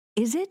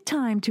Is it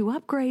time to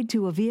upgrade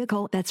to a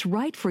vehicle that's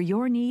right for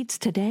your needs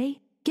today?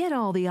 Get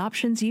all the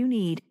options you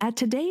need at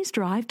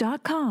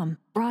todaysdrive.com.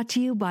 Brought to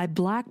you by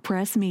Black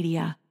Press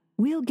Media.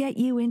 We'll get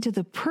you into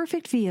the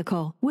perfect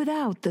vehicle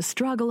without the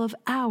struggle of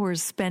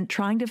hours spent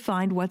trying to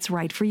find what's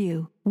right for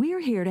you.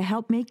 We're here to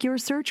help make your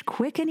search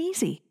quick and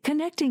easy,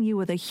 connecting you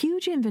with a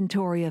huge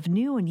inventory of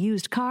new and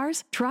used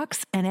cars,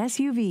 trucks, and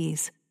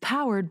SUVs.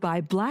 Powered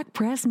by Black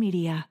Press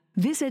Media.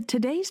 Visit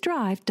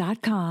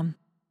todaysdrive.com.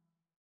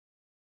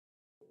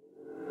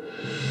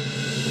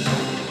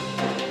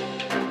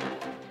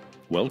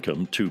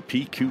 Welcome to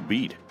PQ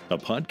Beat, a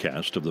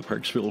podcast of the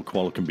Parksville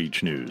Qualicum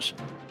Beach News.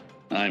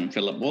 I'm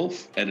Philip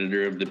Wolf,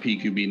 editor of the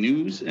PQB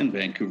News and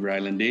Vancouver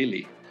Island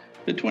Daily.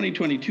 The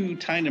 2022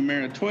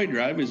 Tainamera Toy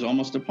Drive is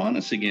almost upon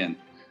us again.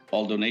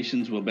 All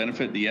donations will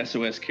benefit the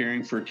SOS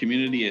Caring for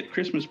Community at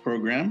Christmas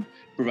program,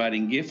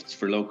 providing gifts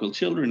for local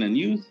children and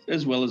youth,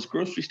 as well as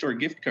grocery store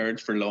gift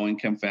cards for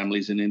low-income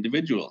families and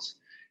individuals.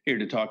 Here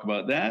to talk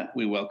about that,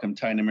 we welcome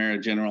Tainamera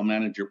General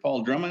Manager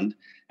Paul Drummond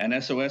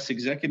and SOS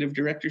Executive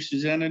Director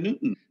Susanna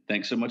Newton.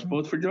 Thanks so much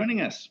both for joining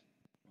us.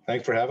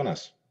 Thanks for having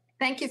us.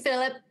 Thank you,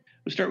 Philip.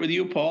 We'll start with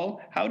you, Paul.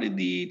 How did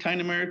the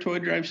Tainamera Toy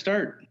Drive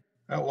start?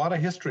 A lot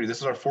of history. This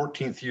is our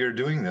 14th year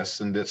doing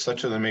this, and it's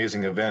such an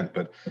amazing event.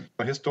 But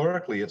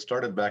historically, it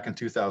started back in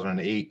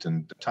 2008,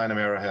 and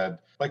Tainamera had,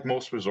 like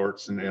most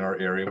resorts in our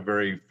area, a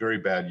very, very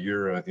bad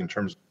year in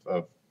terms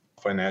of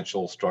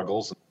financial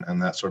struggles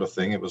and that sort of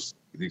thing. It was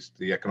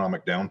the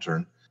economic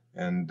downturn.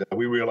 And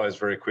we realized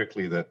very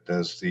quickly that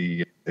as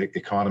the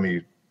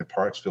economy in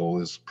Parksville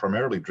is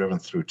primarily driven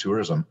through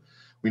tourism,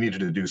 we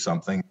needed to do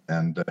something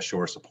and show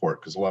our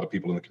support, because a lot of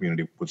people in the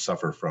community would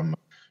suffer from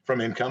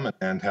income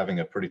and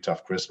having a pretty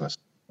tough Christmas.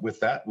 With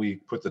that, we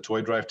put the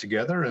toy drive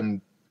together and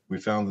we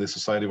found the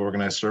Society of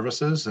Organized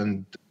Services,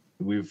 and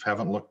we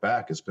haven't looked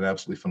back. It's been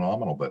absolutely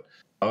phenomenal. But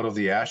out of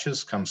the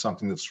ashes comes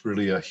something that's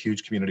really a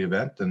huge community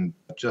event and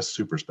just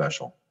super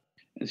special.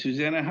 And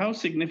Susanna, how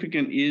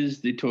significant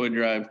is the toy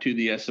drive to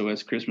the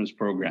SOS Christmas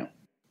program?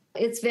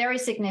 It's very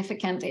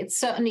significant. It's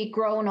certainly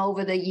grown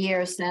over the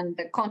years, and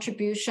the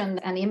contribution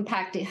and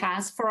impact it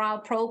has for our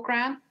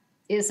program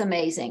is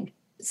amazing.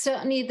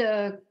 Certainly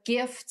the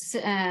gifts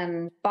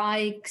and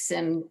bikes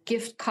and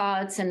gift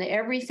cards and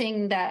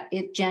everything that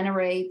it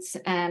generates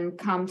and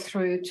come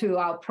through to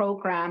our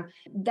program,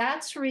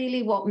 that's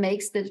really what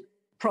makes the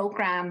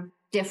program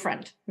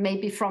different,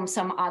 maybe from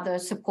some other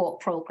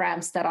support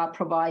programs that are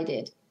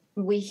provided.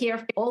 We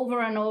hear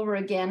over and over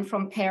again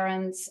from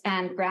parents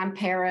and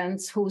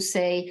grandparents who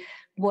say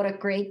what a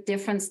great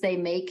difference they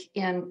make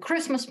in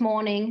Christmas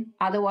morning.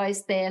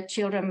 Otherwise, their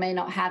children may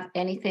not have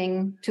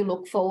anything to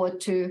look forward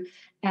to.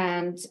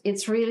 And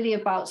it's really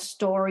about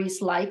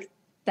stories like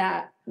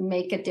that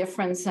make a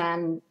difference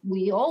and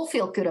we all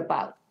feel good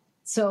about.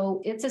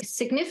 So it's a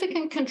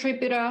significant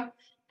contributor,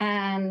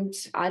 and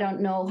I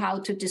don't know how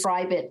to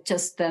describe it,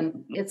 just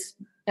it's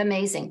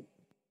amazing.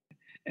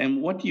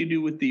 And what do you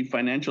do with the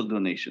financial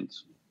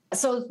donations?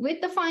 So with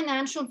the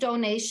financial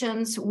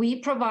donations, we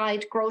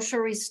provide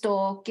grocery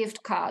store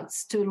gift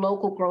cards to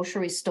local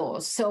grocery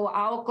stores. So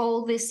our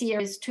goal this year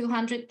is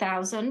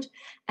 $200,000.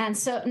 And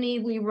certainly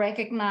we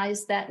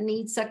recognize that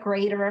needs are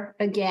greater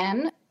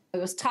again. It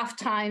was tough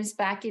times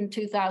back in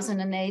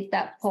 2008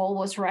 that Paul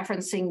was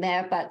referencing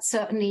there, but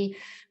certainly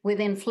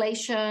with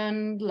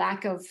inflation,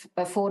 lack of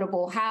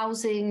affordable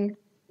housing,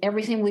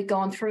 everything we've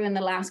gone through in the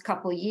last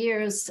couple of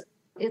years,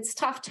 it's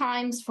tough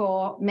times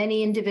for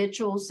many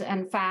individuals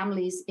and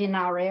families in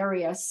our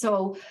area.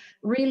 So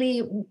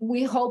really,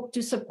 we hope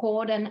to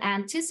support and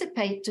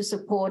anticipate to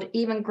support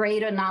even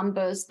greater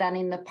numbers than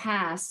in the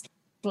past.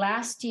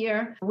 Last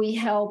year, we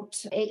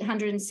helped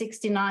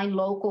 869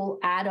 local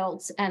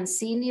adults and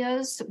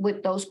seniors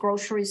with those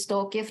grocery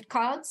store gift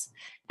cards.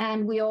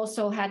 And we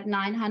also had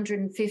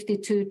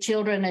 952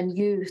 children and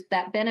youth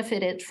that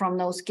benefited from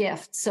those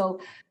gifts. So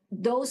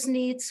those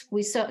needs,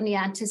 we certainly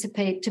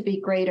anticipate to be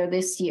greater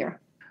this year.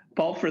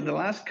 Paul, for the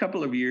last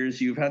couple of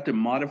years, you've had to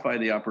modify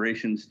the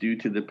operations due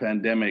to the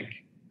pandemic.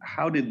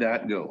 How did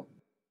that go?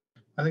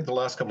 I think the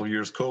last couple of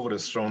years, COVID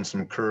has thrown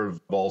some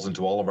curve balls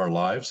into all of our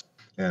lives,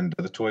 and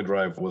the toy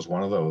drive was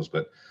one of those.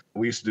 But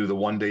we used to do the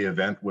one-day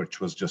event, which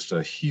was just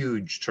a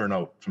huge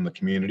turnout from the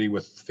community,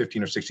 with 1,500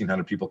 or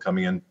 1,600 people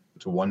coming in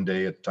to one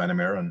day at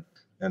Tainamera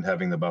and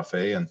having the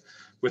buffet. And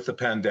with the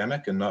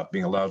pandemic and not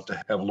being allowed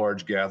to have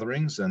large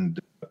gatherings and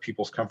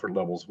people's comfort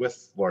levels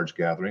with large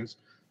gatherings,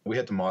 we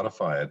had to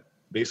modify it.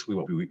 Basically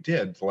what we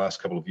did the last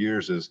couple of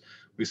years is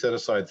we set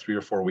aside 3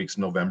 or 4 weeks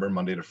in November,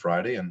 Monday to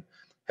Friday, and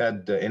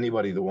had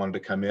anybody that wanted to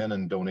come in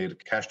and donate a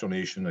cash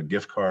donation, a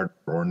gift card,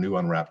 or a new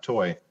unwrapped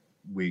toy,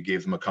 we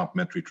gave them a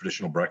complimentary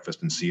traditional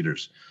breakfast in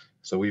Cedars.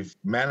 So we've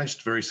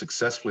managed very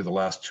successfully the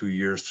last 2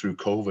 years through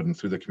COVID and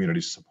through the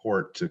community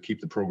support to keep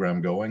the program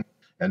going,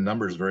 and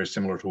numbers very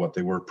similar to what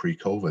they were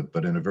pre-COVID,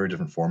 but in a very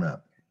different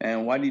format.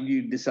 And why did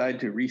you decide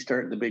to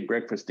restart the big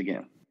breakfast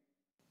again?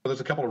 Well, there's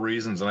a couple of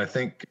reasons, and I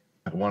think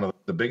one of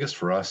the biggest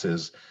for us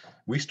is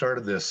We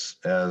started this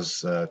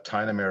as a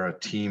Tinamera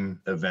team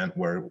event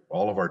where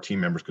all of our team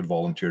members could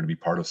volunteer to be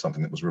part of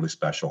something that was really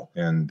special.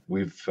 And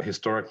we've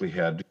historically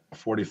had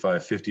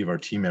 45, 50 of our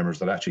team members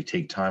that actually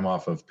take time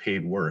off of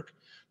paid work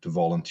to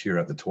volunteer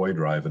at the toy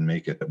drive and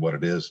make it what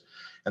it is.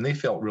 And they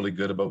felt really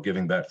good about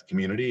giving back to the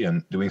community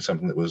and doing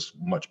something that was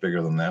much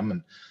bigger than them.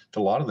 And to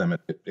a lot of them,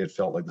 it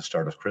felt like the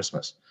start of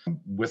Christmas.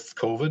 With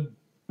COVID,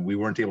 we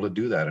weren't able to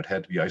do that. It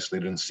had to be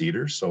isolated in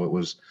Cedars. So it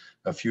was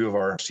a few of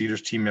our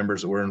Cedars team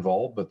members that were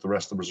involved, but the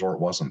rest of the resort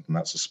wasn't. And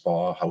that's the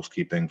spa,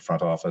 housekeeping,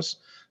 front office,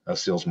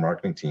 sales and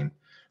marketing team.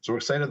 So we're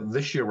excited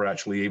this year we're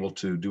actually able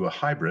to do a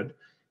hybrid,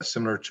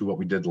 similar to what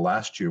we did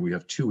last year. We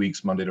have 2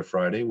 weeks, Monday to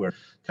Friday, where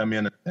come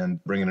in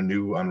and bring in a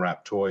new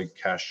unwrapped toy,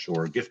 cash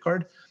or gift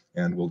card,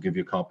 and we'll give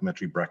you a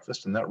complimentary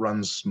breakfast. And that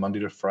runs Monday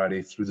to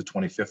Friday through the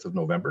 25th of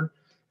November.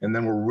 And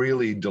then we're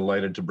really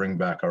delighted to bring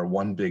back our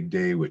one big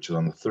day, which is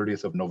on the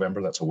 30th of November.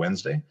 That's a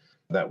Wednesday.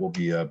 That will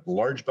be a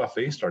large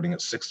buffet starting at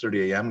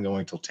 6:30 a.m.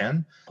 going till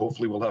 10.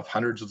 Hopefully we'll have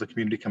hundreds of the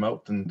community come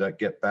out and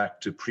get back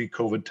to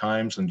pre-COVID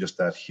times and just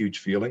that huge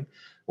feeling.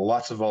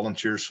 Lots of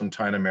volunteers from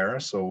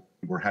Tinamera, so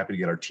we're happy to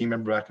get our team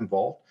member back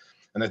involved.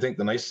 And I think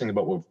the nice thing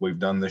about what we've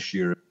done this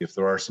year, if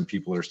there are some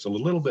people that are still a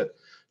little bit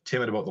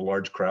timid about the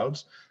large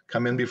crowds,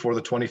 come in before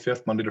the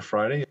 25th, Monday to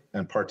Friday,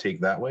 and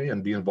partake that way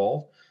and be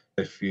involved.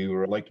 If you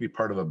would like to be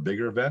part of a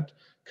bigger event,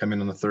 come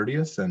in on the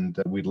 30th,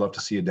 and we'd love to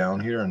see you down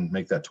here and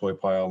make that toy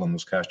pile and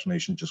those cash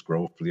donations just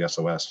grow for the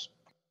SOS.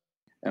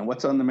 And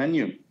what's on the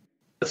menu?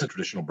 It's a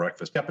traditional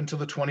breakfast. Up until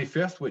the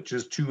 25th, which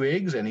is 2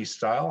 eggs, any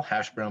style,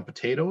 hash brown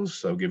potatoes.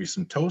 So I'll give you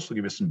some toast, we'll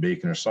give you some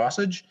bacon or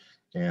sausage,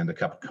 and a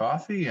cup of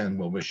coffee, and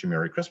we'll wish you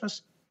Merry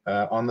Christmas.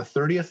 On the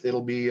 30th,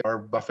 it'll be our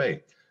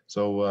buffet.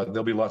 So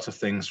there'll be lots of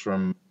things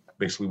from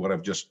basically what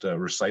I've just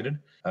recited,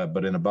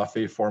 but in a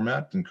buffet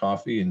format, and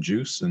coffee and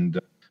juice and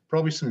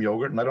probably some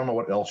yogurt. And I don't know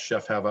what else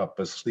Chef have up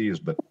his sleeves,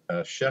 but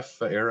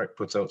Chef Eric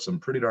puts out some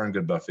pretty darn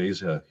good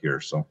buffets here.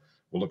 So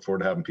we'll look forward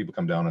to having people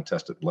come down and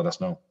test it. Let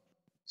us know.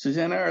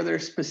 Susanna, are there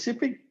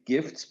specific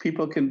gifts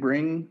people can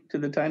bring to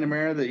the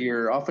Tinamera that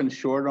you're often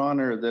short on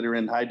or that are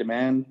in high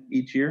demand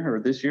each year or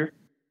this year?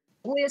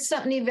 We're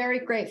certainly very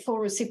grateful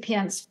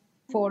recipients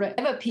for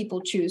whatever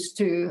people choose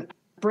to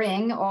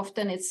bring.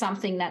 Often it's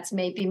something that's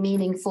maybe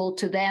meaningful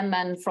to them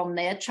and from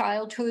their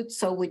childhood.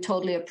 So we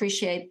totally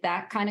appreciate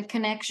that kind of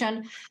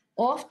connection.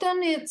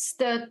 Often it's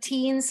the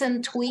teens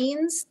and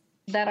tweens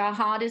that are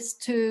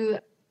hardest to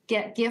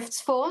get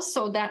gifts for.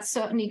 So that's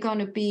certainly going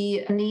to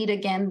be a need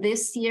again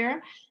this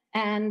year.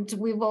 And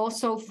we've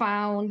also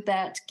found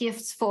that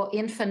gifts for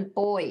infant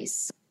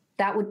boys,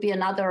 that would be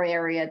another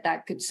area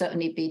that could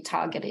certainly be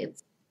targeted.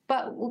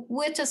 But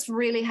we're just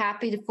really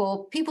happy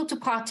for people to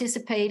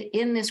participate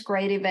in this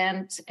great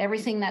event.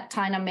 Everything that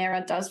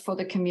Tinamera does for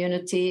the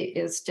community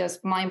is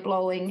just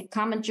mind-blowing.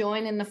 Come and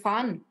join in the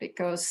fun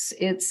because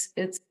it's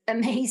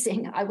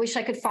amazing. I wish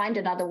I could find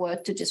another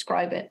word to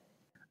describe it.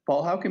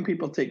 Paul, how can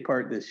people take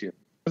part this year?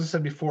 As I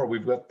said before,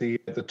 we've got the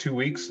 2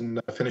 weeks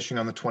and finishing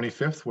on the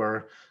 25th,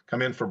 where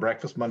come in for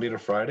breakfast Monday to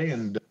Friday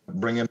and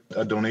bring in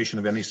a donation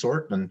of any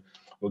sort, and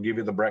we'll give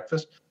you the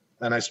breakfast.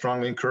 And I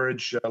strongly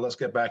encourage, let's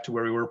get back to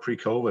where we were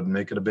pre-COVID and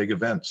make it a big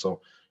event.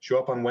 So show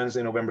up on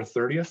Wednesday, November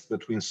 30th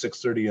between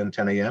 6:30 and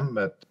 10 a.m.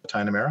 at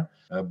Tinamera.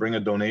 Bring a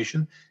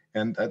donation.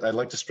 And I'd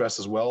like to stress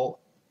as well,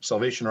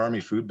 Salvation Army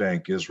Food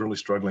Bank is really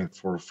struggling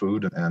for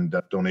food and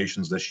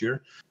donations this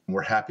year. And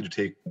we're happy to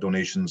take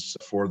donations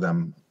for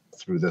them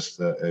through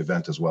this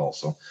event as well.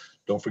 So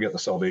don't forget the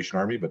Salvation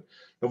Army. But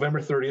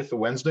November 30th, the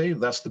Wednesday,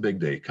 that's the big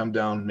day. Come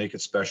down, make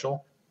it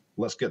special.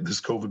 Let's get this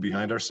COVID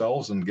behind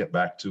ourselves and get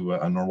back to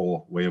a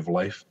normal way of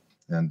life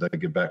and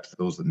get back to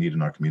those that need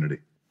in our community.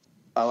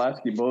 I'll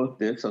ask you both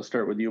this. I'll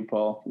start with you,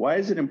 Paul. Why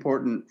is it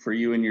important for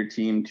you and your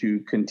team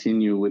to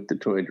continue with the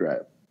toy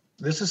drive?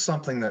 This is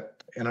something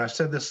that, and I've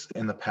said this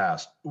in the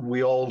past,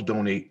 we all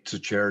donate to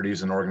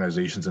charities and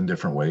organizations in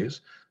different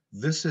ways.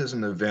 This is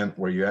an event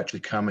where you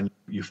actually come and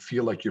you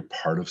feel like you're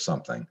part of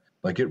something.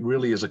 Like it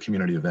really is a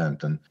community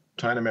event. And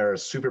Tinamera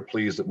is super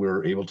pleased that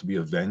we're able to be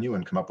a venue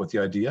and come up with the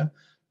idea.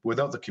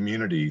 Without the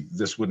community,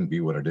 this wouldn't be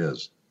what it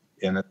is.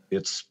 And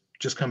it's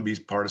just come be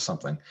part of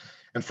something.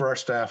 And for our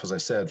staff, as I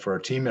said, for our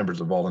team members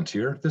that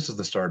volunteer, this is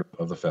the start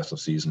of the festive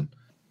season.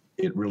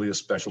 It really is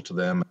special to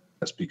them.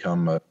 It's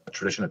become a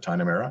tradition at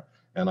Tinamera.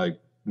 And I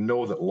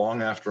know that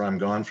long after I'm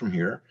gone from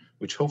here,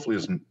 which hopefully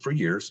isn't for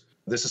years,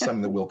 this is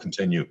something that will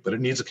continue. But it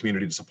needs a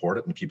community to support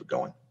it and keep it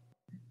going.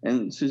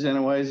 And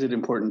Susanna, why is it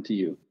important to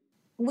you?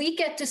 We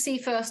get to see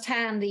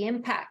firsthand the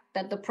impact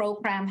that the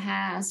program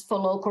has for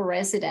local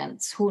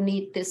residents who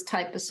need this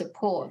type of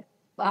support.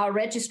 Our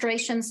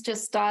registrations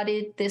just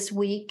started this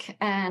week,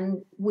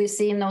 and we're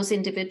seeing those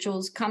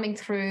individuals coming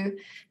through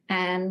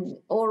and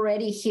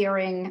already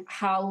hearing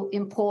how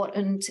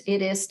important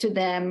it is to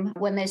them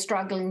when they're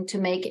struggling to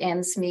make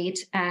ends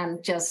meet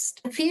and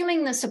just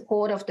feeling the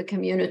support of the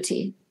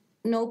community.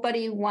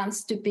 Nobody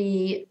wants to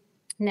be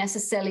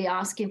necessarily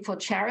asking for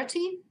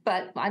charity,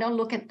 but I don't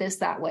look at this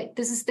that way.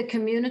 This is the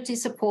community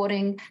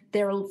supporting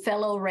their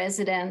fellow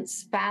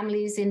residents,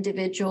 families,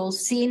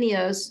 individuals,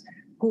 seniors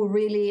who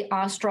really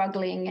are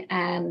struggling,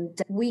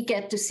 and we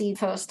get to see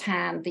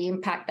firsthand the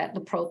impact that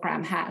the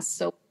program has.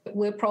 So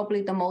we're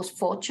probably the most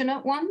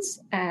fortunate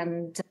ones,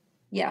 and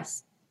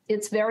yes,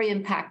 it's very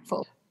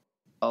impactful.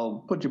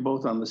 I'll put you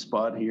both on the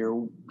spot here,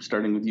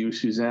 starting with you,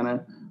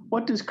 Susanna.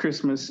 What does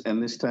Christmas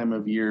and this time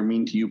of year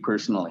mean to you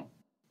personally?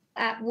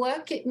 At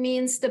work, it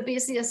means the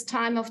busiest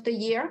time of the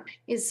year.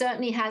 It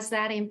certainly has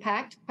that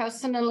impact.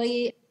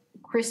 Personally,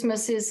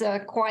 Christmas is a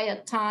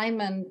quiet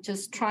time and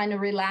just trying to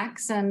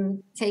relax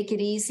and take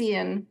it easy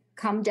and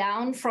come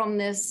down from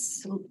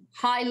this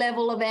high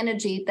level of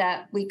energy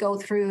that we go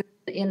through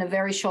in a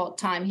very short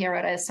time here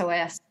at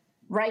SOS.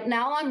 Right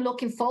now, I'm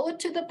looking forward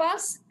to the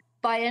bus.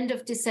 By end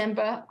of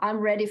December, I'm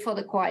ready for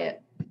the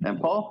quiet. And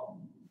Paul?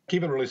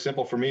 Keep it really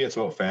simple for me. It's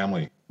about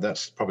family.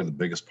 That's probably the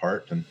biggest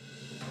part. And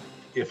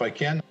if I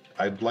can,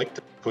 I'd like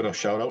to put a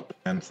shout out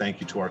and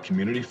thank you to our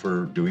community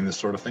for doing this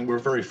sort of thing. We're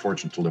very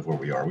fortunate to live where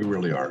we are. We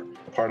really are.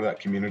 Part of that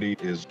community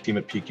is team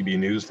at PQB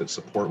News that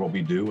support what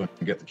we do and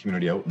get the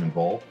community out and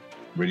involved.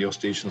 Radio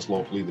stations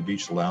locally, the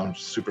Beach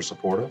Lounge, super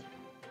supportive.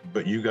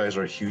 But you guys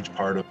are a huge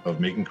part of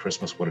making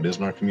Christmas what it is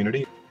in our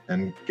community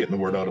and getting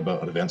the word out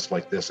about events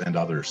like this and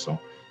others. So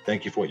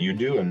thank you for what you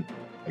do. And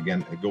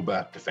again, go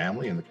back to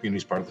family, and the community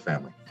is part of the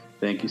family.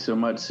 Thank you so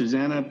much.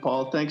 Susanna,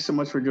 Paul, thanks so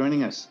much for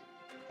joining us.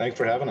 Thanks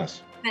for having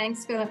us.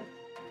 Thanks, Philip.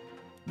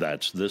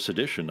 That's this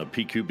edition of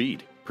PQ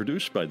Beat,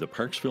 produced by the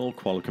Parksville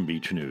Qualicum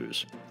Beach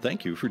News.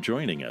 Thank you for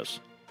joining us.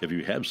 If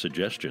you have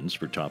suggestions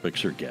for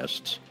topics or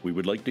guests, we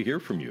would like to hear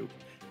from you.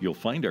 You'll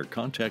find our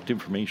contact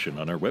information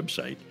on our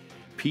website,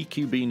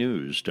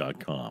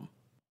 pqbnews.com.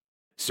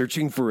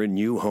 Searching for a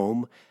new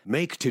home?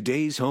 Make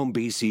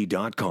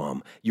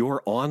today'shomebc.com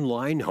your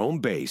online home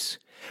base.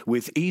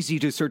 With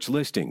easy-to-search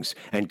listings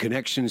and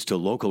connections to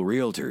local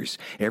realtors,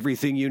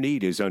 everything you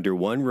need is under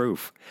one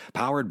roof.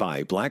 Powered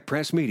by Black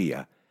Press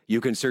Media,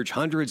 you can search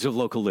hundreds of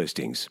local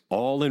listings,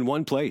 all in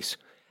one place.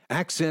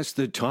 Access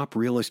the top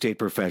real estate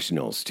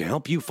professionals to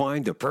help you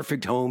find the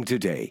perfect home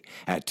today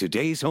at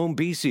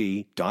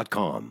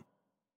today'shomebc.com.